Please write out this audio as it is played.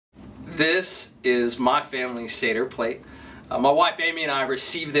This is my family's Seder plate. My wife Amy and I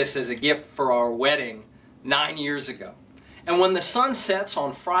received this as a gift for our wedding 9 years ago. And when the sun sets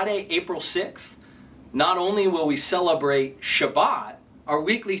on Friday, April 6th, not only will we celebrate Shabbat, our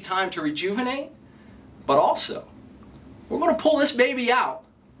weekly time to rejuvenate, but also we're going to pull this baby out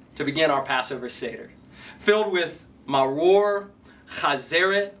to begin our Passover Seder. Filled with maror,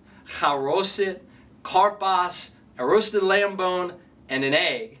 chazeret, charoset, karpas, a roasted lamb bone, and an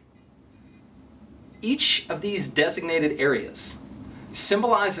egg. Each of these designated areas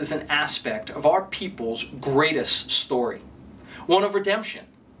symbolizes an aspect of our people's greatest story. One of redemption,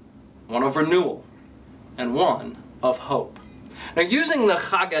 one of renewal, and one of hope. Now, using the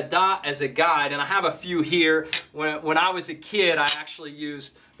Haggadah as a guide, and I have a few here, when I was a kid I actually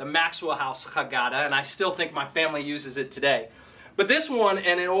used the Maxwell House Haggadah, and I still think my family uses it today. But this one,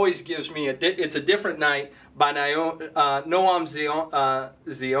 and it always gives me, it's a different night, by Noam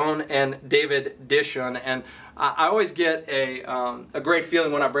Zion and David Dishon, and I always get a great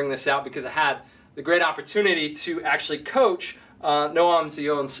feeling when I bring this out because I had the great opportunity to actually coach Noam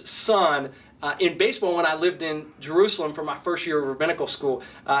Zion's son in baseball when I lived in Jerusalem for my first year of rabbinical school.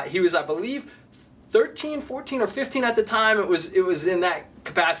 He was, I believe, 13, 14, or 15 at the time. It was in that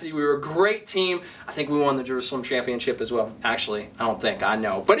capacity. We were a great team. I think we won the Jerusalem championship as well. Actually, I don't think, I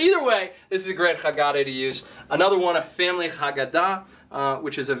know. But either way, this is a great Haggadah to use. Another one, a family Haggadah,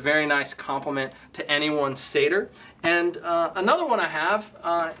 which is a very nice compliment to anyone's Seder. And another one I have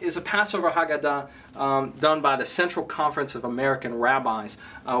is a Passover Haggadah done by the Central Conference of American Rabbis,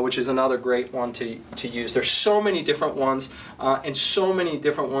 which is another great one to use. There's so many different ones and so many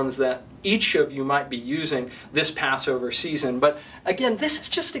different ones that each of you might be using this Passover season. But again, this is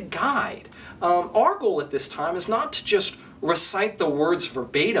just a guide. Our goal at this time is not to just recite the words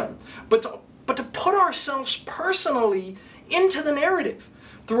verbatim, but to put ourselves personally into the narrative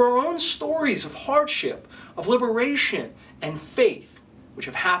through our own stories of hardship, of liberation, and faith, which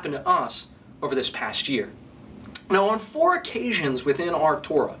have happened to us over this past year. Now, on 4 occasions within our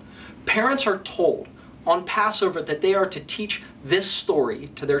Torah, parents are told on Passover that they are to teach this story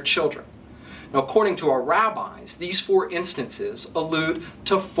to their children. Now, according to our rabbis, these 4 instances allude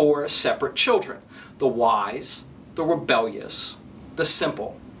to 4 separate children: the wise, the rebellious, the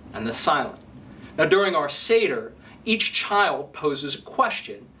simple, and the silent. Now, during our Seder, each child poses a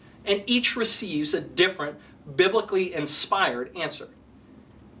question, and each receives a different biblically inspired answer.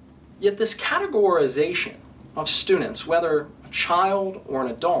 Yet this categorization of students, whether a child or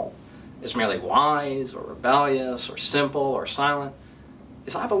an adult, is merely wise or rebellious or simple or silent,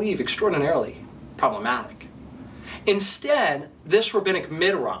 is, I believe, extraordinarily problematic. Instead, this rabbinic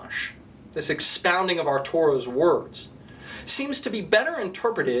midrash, this expounding of our Torah's words, seems to be better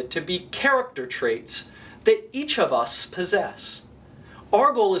interpreted to be character traits that each of us possess.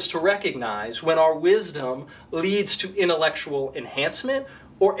 Our goal is to recognize when our wisdom leads to intellectual enhancement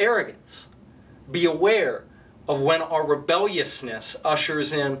or arrogance. Be aware of when our rebelliousness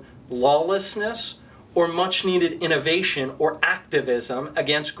ushers in lawlessness or much-needed innovation or activism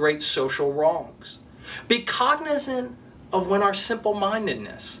against great social wrongs. Be cognizant of when our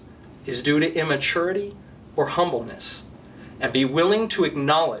simple-mindedness is due to immaturity or humbleness, and be willing to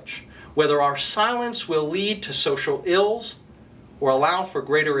acknowledge whether our silence will lead to social ills or allow for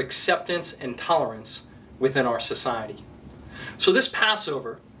greater acceptance and tolerance within our society. So this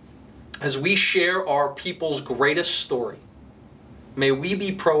Passover, as we share our people's greatest story, may we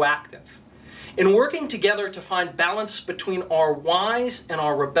be proactive in working together to find balance between our wise and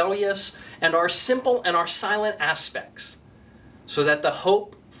our rebellious, and our simple and our silent aspects, so that the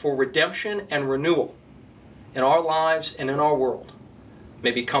hope for redemption and renewal in our lives and in our world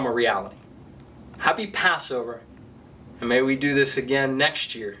may become a reality. Happy Passover, and may we do this again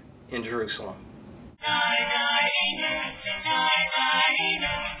next year in Jerusalem.